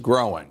is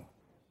growing.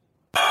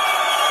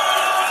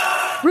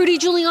 Rudy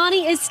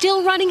Giuliani is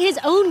still running his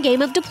own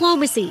game of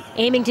diplomacy,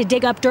 aiming to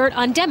dig up dirt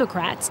on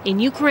Democrats in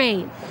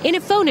Ukraine. In a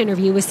phone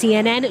interview with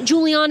CNN,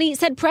 Giuliani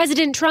said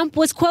President Trump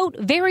was, quote,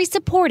 very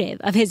supportive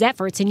of his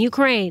efforts in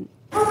Ukraine.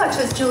 How much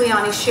has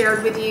Giuliani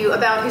shared with you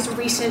about his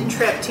recent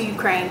trip to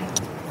Ukraine?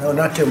 No,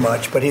 not too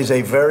much, but he's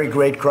a very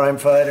great crime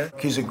fighter.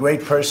 He's a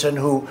great person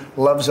who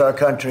loves our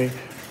country,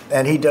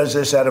 and he does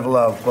this out of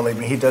love. Believe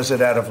me, he does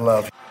it out of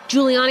love.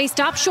 Giuliani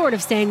stopped short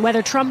of saying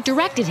whether Trump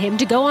directed him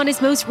to go on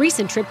his most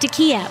recent trip to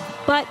Kiev.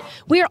 But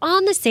we're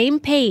on the same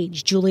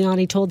page,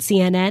 Giuliani told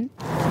CNN.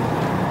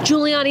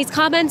 Giuliani's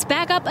comments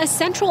back up a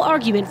central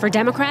argument for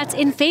Democrats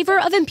in favor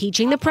of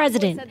impeaching the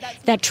president,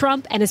 that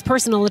Trump and his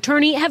personal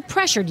attorney have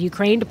pressured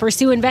Ukraine to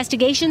pursue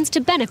investigations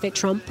to benefit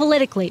Trump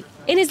politically.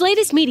 In his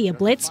latest media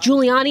blitz,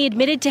 Giuliani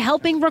admitted to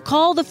helping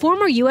recall the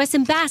former U.S.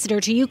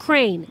 ambassador to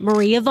Ukraine,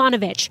 Marie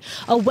Yovanovitch,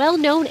 a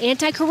well-known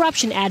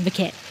anti-corruption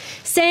advocate,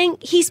 saying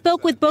he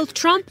spoke with both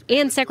Trump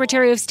and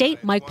Secretary of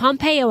State Mike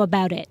Pompeo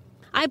about it.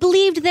 I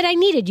believed that I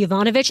needed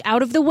Yovanovitch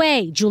out of the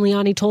way,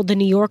 Giuliani told The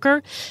New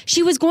Yorker.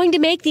 She was going to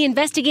make the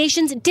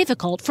investigations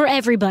difficult for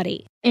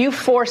everybody. You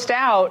forced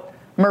out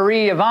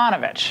Marie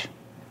Yovanovitch.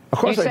 Of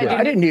course I did.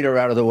 I didn't need her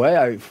out of the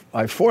way.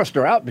 I forced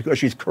her out because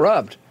she's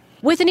corrupt.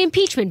 With an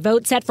impeachment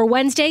vote set for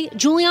Wednesday,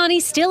 Giuliani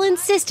still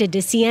insisted to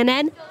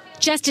CNN,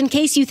 just in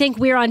case you think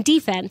we're on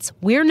defense,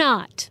 we're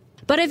not.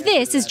 But if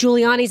this is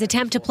Giuliani's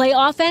attempt to play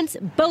offense,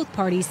 both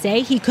parties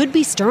say he could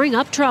be stirring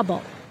up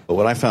trouble.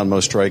 What I found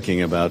most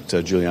striking about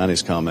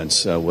Giuliani's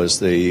comments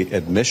was the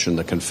admission,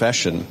 the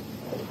confession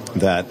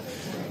that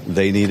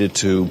they needed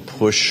to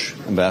push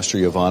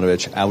Ambassador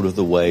Yovanovitch out of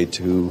the way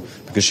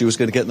because she was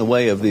going to get in the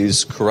way of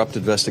these corrupt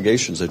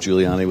investigations that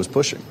Giuliani was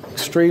pushing.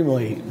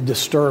 Extremely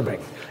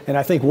disturbing. And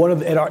I think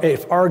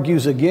it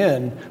argues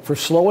again for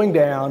slowing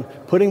down,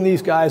 putting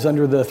these guys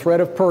under the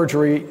threat of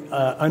perjury,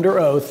 under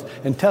oath,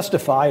 and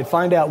testify and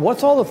find out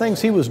what's all the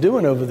things he was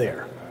doing over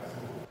there.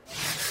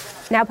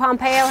 Now,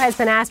 Pompeo has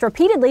been asked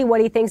repeatedly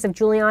what he thinks of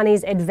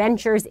Giuliani's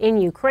adventures in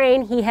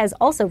Ukraine. He has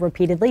also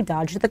repeatedly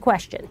dodged the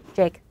question.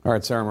 Jake. All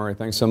right, Sarah Murray,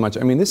 thanks so much.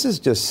 I mean, this is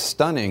just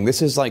stunning.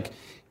 This is like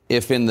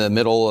if in the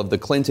middle of the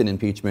Clinton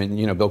impeachment,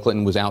 Bill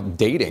Clinton was out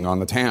dating on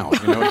the town,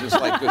 just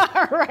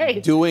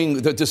right.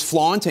 just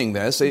flaunting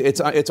this.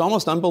 It's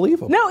almost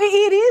unbelievable. No,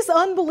 it is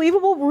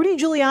unbelievable. Rudy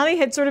Giuliani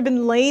had sort of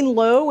been laying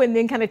low and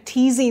then kind of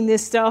teasing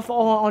this stuff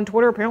on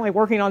Twitter, apparently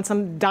working on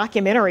some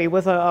documentary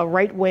with a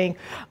right-wing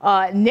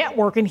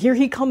network. And here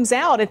he comes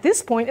out at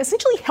this point,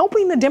 essentially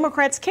helping the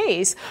Democrats'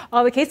 case.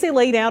 The case they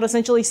laid out,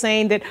 essentially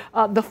saying that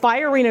the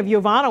firing of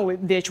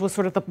Yovanovitch was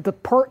sort of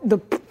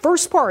the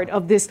first part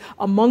of this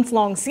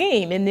month-long scheme.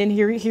 And then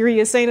here he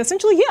is saying,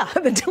 essentially,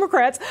 the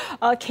Democrats'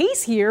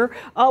 case here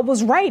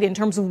was right in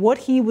terms of what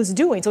he was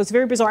doing. So it's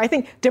very bizarre. I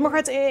think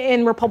Democrats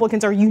and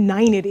Republicans are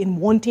united in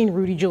wanting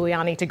Rudy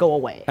Giuliani to go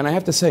away. And I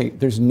have to say,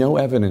 there's no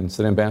evidence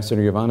that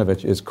Ambassador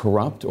Yovanovitch is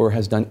corrupt or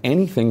has done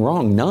anything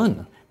wrong.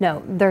 None.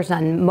 No, there's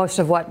none. Most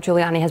of what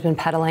Giuliani has been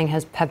peddling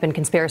have been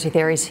conspiracy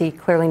theories. He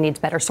clearly needs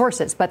better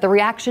sources. But the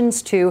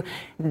reactions to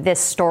this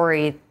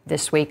story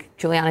this week,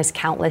 Giuliani's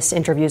countless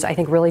interviews, I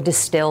think really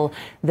distill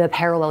the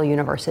parallel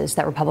universes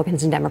that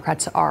Republicans and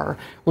Democrats are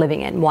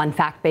living in, one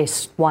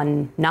fact-based,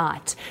 one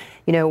not.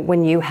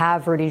 When you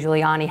have Rudy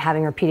Giuliani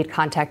having repeated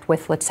contact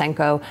with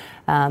Lutsenko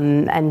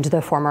and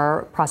the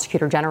former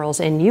prosecutor generals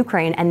in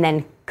Ukraine, and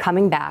then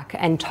coming back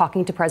and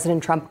talking to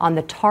President Trump on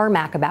the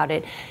tarmac about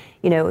it,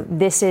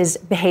 this is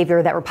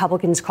behavior that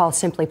Republicans call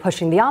simply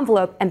pushing the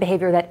envelope and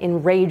behavior that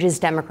enrages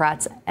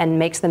Democrats and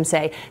makes them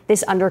say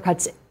this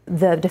undercuts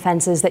the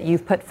defenses that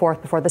you've put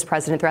forth before this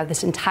president throughout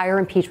this entire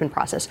impeachment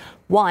process.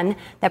 One,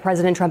 that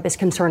President Trump is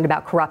concerned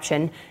about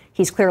corruption.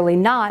 He's clearly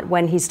not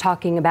when he's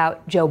talking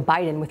about Joe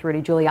Biden with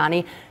Rudy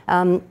Giuliani.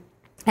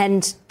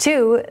 And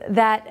two,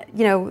 that,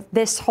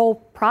 this whole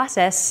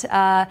process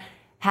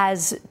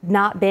has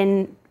not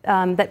been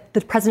that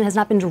the president has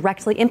not been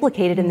directly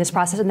implicated in this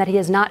process, and that he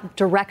has not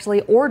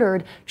directly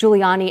ordered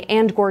Giuliani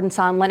and Gordon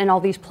Sondland and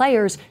all these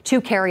players to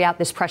carry out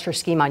this pressure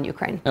scheme on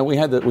Ukraine. And we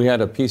had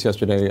a piece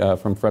yesterday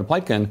from Fred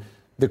Pleitgen.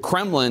 The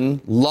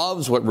Kremlin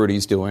loves what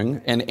Rudy's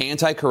doing, and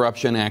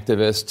anti-corruption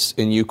activists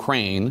in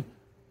Ukraine,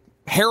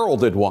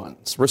 heralded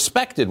ones,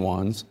 respected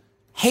ones,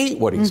 hate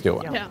what he's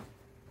doing. Yeah.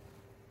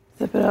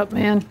 Zip it up,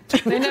 man.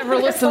 They never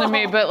listen to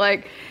me,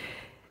 but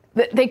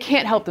they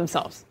can't help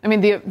themselves. I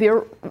mean,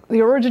 the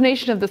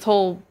origination of this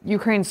whole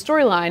Ukraine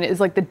storyline is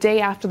the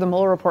day after the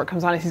Mueller report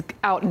comes on, he's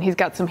out and he's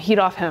got some heat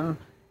off him.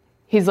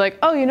 He's like,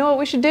 oh, you know what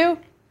we should do?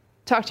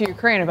 Talk to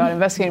Ukraine about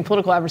investigating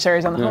political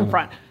adversaries on the home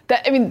front.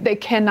 They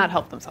cannot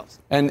help themselves.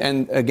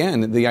 And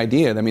again, the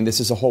idea, this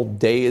is a whole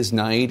day is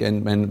night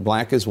and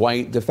black is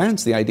white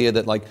defense. The idea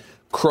that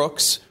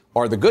crooks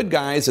are the good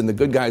guys and the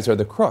good guys are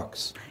the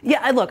crooks.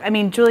 Yeah, look,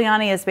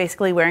 Giuliani is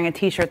basically wearing a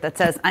T-shirt that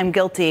says, I'm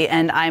guilty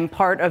and I'm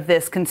part of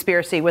this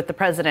conspiracy with the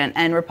president.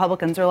 And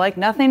Republicans are like,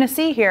 nothing to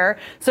see here.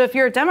 So if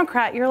you're a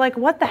Democrat, you're like,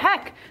 what the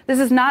heck? This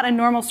is not a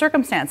normal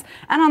circumstance.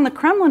 And on the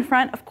Kremlin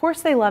front, of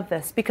course they love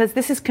this because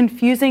this is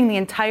confusing the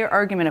entire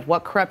argument of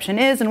what corruption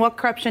is and what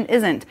corruption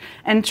isn't.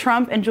 And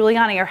Trump and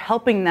Giuliani are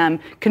helping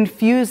them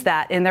confuse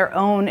that in their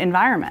own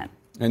environment.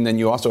 And then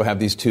you also have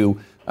these two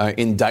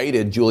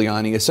indicted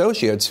Giuliani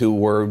associates who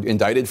were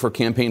indicted for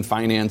campaign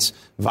finance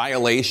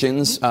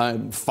violations,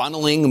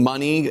 funneling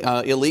money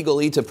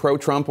illegally to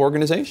pro-Trump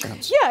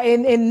organizations. Yeah,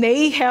 and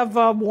they have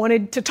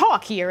wanted to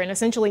talk here and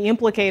essentially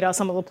implicate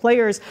some of the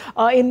players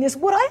in this.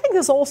 What I think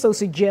this also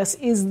suggests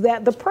is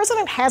that the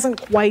president hasn't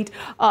quite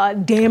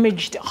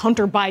damaged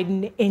Hunter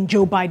Biden and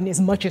Joe Biden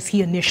as much as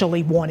he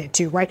initially wanted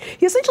to, right?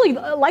 He essentially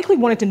likely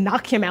wanted to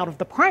knock him out of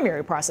the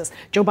primary process.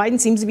 Joe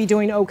Biden seems to be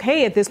doing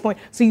okay at this point.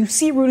 So you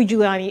see Rudy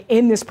Giuliani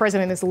in this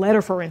president, this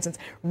letter, for instance,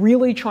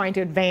 really trying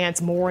to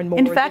advance more and more.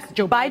 In fact,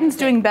 Joe Biden's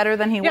doing better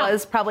than he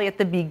was probably at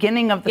the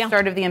beginning of the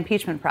start of the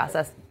impeachment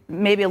process.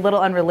 Maybe a little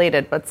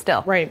unrelated, but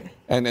still. Right.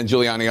 And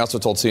Giuliani also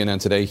told CNN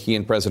today he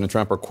and President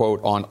Trump are, quote,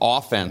 on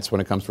offense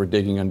when it comes to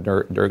digging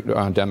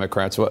on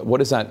Democrats. What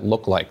does that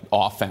look like,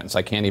 offense?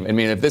 I can't even.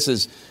 If this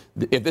is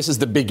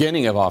the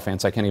beginning of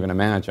offense, I can't even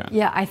imagine.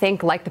 Yeah, I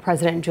think, like the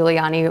president,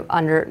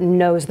 Giuliani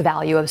knows the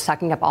value of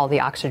sucking up all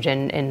the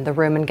oxygen in the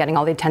room and getting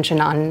all the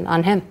attention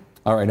on him.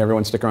 All right,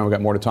 everyone, stick around. We've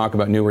got more to talk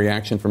about. New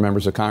reaction from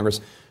members of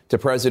Congress to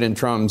President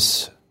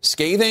Trump's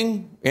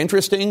scathing,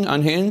 interesting,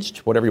 unhinged,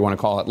 whatever you want to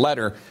call it,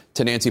 letter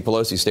to Nancy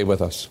Pelosi. Stay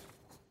with us.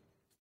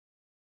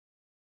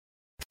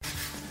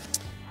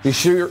 Be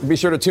sure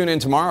to tune in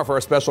tomorrow for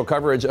our special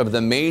coverage of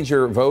the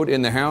major vote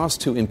in the House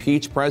to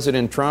impeach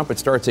President Trump. It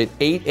starts at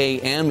 8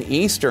 a.m.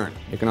 Eastern.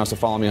 You can also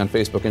follow me on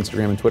Facebook,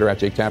 Instagram, and Twitter at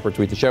Jake Tapper.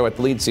 Tweet the show at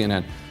The Lead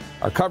CNN.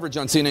 Our coverage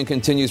on CNN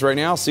continues right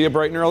now. See you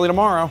bright and early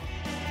tomorrow.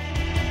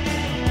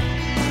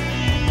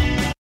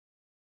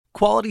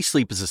 Quality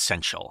sleep is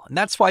essential, and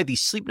that's why the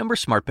Sleep Number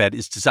Smart Bed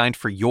is designed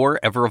for your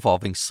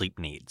ever-evolving sleep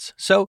needs.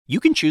 So you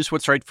can choose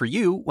what's right for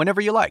you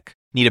whenever you like.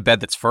 Need a bed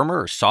that's firmer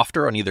or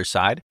softer on either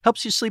side?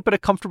 Helps you sleep at a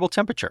comfortable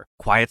temperature.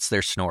 Quiets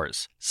their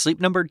snores.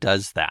 Sleep Number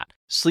does that.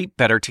 Sleep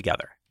better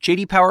together.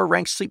 J.D. Power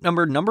ranks Sleep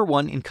Number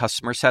 #1 in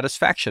customer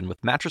satisfaction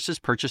with mattresses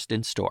purchased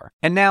in-store.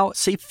 And now,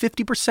 save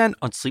 50%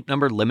 on Sleep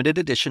Number limited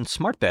edition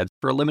smart beds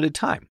for a limited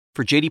time.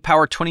 For J.D.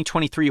 Power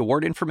 2023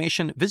 award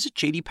information, visit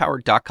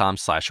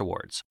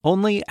jdpower.com/awards.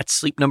 Only at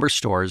Sleep Number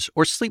stores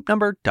or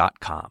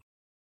sleepnumber.com.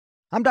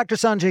 I'm Dr.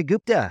 Sanjay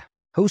Gupta,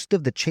 host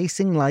of the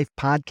Chasing Life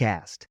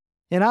podcast.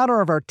 In honor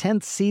of our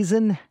 10th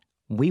season,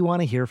 we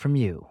want to hear from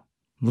you.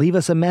 Leave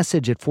us a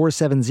message at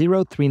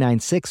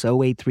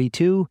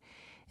 470-396-0832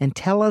 and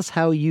tell us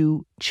how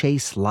you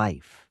chase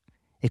life.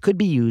 It could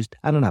be used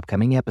on an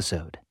upcoming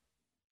episode.